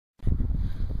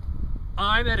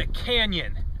I'm at a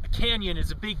canyon. A canyon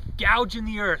is a big gouge in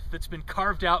the earth that's been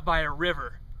carved out by a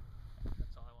river.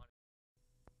 That's all I want.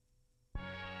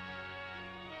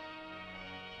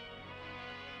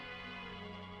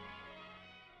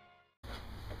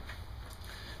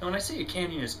 Now when I say a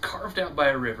canyon is carved out by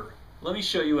a river, let me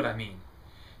show you what I mean.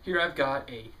 Here I've got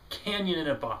a canyon in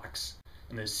a box,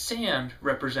 and this sand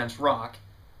represents rock,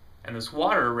 and this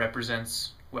water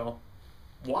represents, well,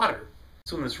 water.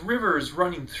 So when this river is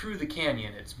running through the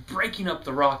canyon, it's breaking up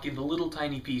the rock into little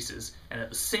tiny pieces, and at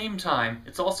the same time,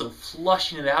 it's also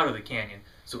flushing it out of the canyon.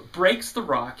 So it breaks the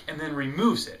rock and then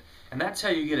removes it, and that's how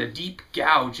you get a deep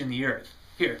gouge in the earth.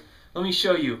 Here, let me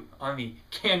show you on the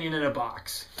canyon in a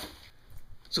box.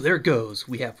 So there it goes.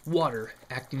 We have water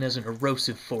acting as an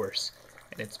erosive force,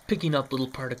 and it's picking up little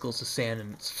particles of sand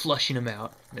and it's flushing them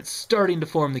out, and it's starting to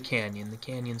form the canyon. The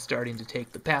canyon's starting to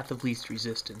take the path of least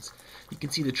resistance. You can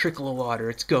see the trickle of water.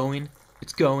 It's going,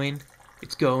 it's going,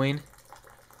 it's going.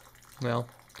 Well,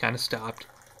 kind of stopped.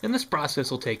 And this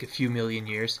process will take a few million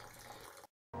years.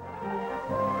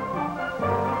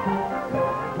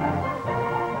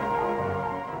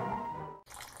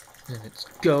 And it's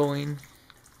going.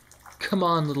 Come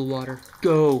on, little water.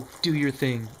 Go, do your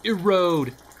thing.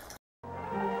 Erode.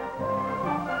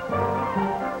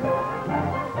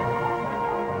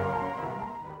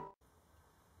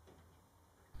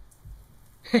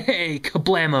 Hey,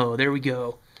 kablamo, there we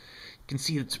go. You can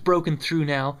see it's broken through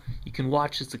now. You can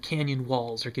watch as the canyon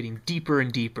walls are getting deeper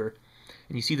and deeper.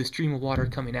 And you see the stream of water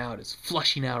coming out is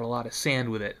flushing out a lot of sand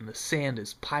with it, and the sand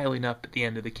is piling up at the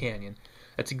end of the canyon.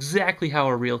 That's exactly how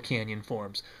a real canyon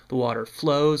forms. The water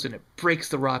flows and it breaks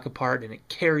the rock apart and it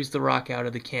carries the rock out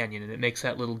of the canyon and it makes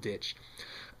that little ditch.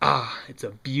 Ah, it's a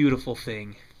beautiful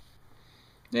thing.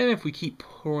 And if we keep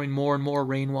pouring more and more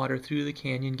rainwater through, the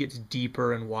canyon gets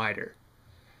deeper and wider.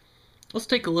 Let's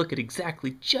take a look at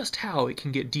exactly just how it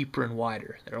can get deeper and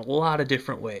wider. There are a lot of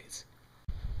different ways.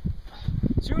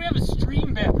 So here we have a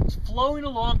stream bed that's flowing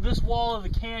along this wall of the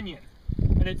canyon,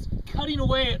 and it's cutting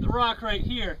away at the rock right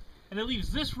here, and it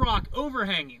leaves this rock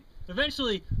overhanging.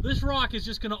 Eventually, this rock is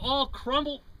just going to all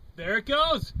crumble. There it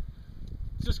goes.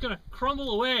 It's just going to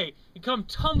crumble away and come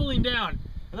tumbling down.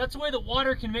 And that's the way that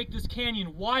water can make this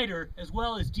canyon wider as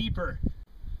well as deeper.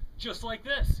 Just like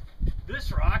this.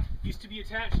 This rock used to be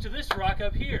attached to this rock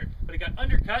up here, but it got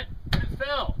undercut and it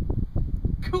fell.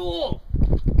 Cool!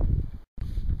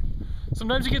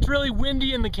 Sometimes it gets really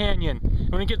windy in the canyon. And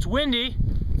when it gets windy,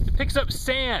 it picks up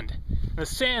sand. And the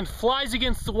sand flies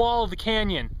against the wall of the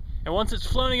canyon. And once it's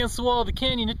flown against the wall of the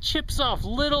canyon, it chips off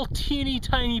little teeny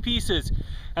tiny pieces.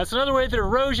 That's another way that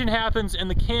erosion happens and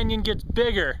the canyon gets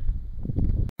bigger.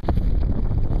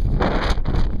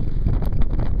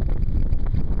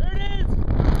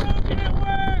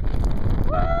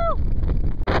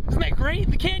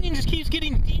 Great, the canyon just keeps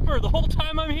getting deeper the whole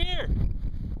time I'm here.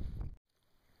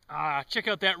 Ah, check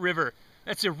out that river.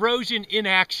 That's erosion in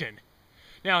action.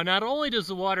 Now, not only does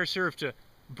the water serve to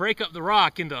break up the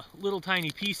rock into little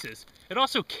tiny pieces, it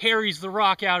also carries the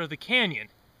rock out of the canyon.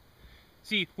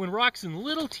 See, when rock's in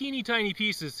little teeny tiny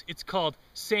pieces, it's called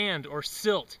sand or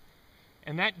silt.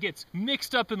 And that gets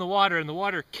mixed up in the water, and the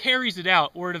water carries it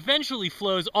out, where it eventually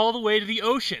flows all the way to the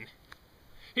ocean.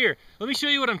 Here, let me show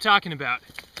you what I'm talking about.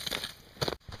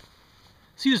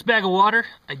 See this bag of water?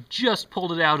 I just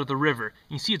pulled it out of the river.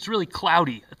 You see it's really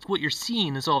cloudy. That's what you're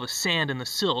seeing is all the sand and the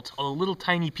silt, all the little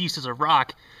tiny pieces of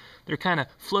rock. They're kind of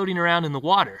floating around in the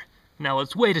water. Now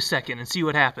let's wait a second and see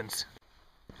what happens.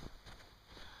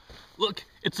 Look,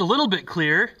 it's a little bit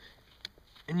clearer,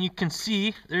 and you can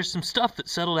see there's some stuff that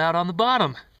settled out on the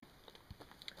bottom.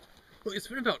 Look, it's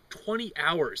been about 20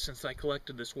 hours since I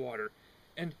collected this water,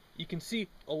 and you can see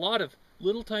a lot of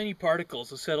little tiny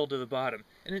particles have settled to the bottom,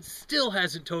 and it still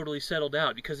hasn't totally settled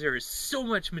out because there is so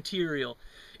much material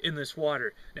in this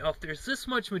water. Now, if there's this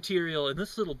much material in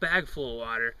this little bag full of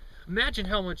water, imagine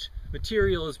how much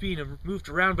material is being moved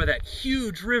around by that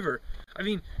huge river. I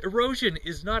mean, erosion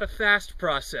is not a fast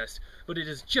process, but it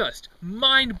is just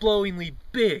mind-blowingly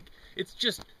big. It's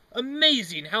just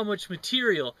amazing how much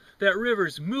material that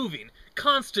river's moving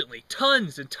constantly,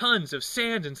 tons and tons of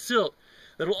sand and silt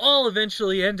that'll all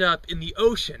eventually end up in the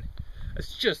ocean.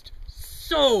 It's just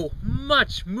so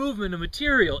much movement of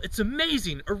material. It's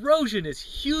amazing. Erosion is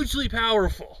hugely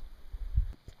powerful.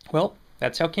 Well,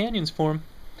 that's how canyons form.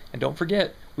 And don't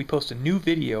forget, we post a new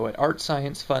video at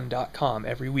artsciencefun.com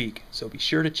every week, so be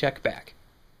sure to check back.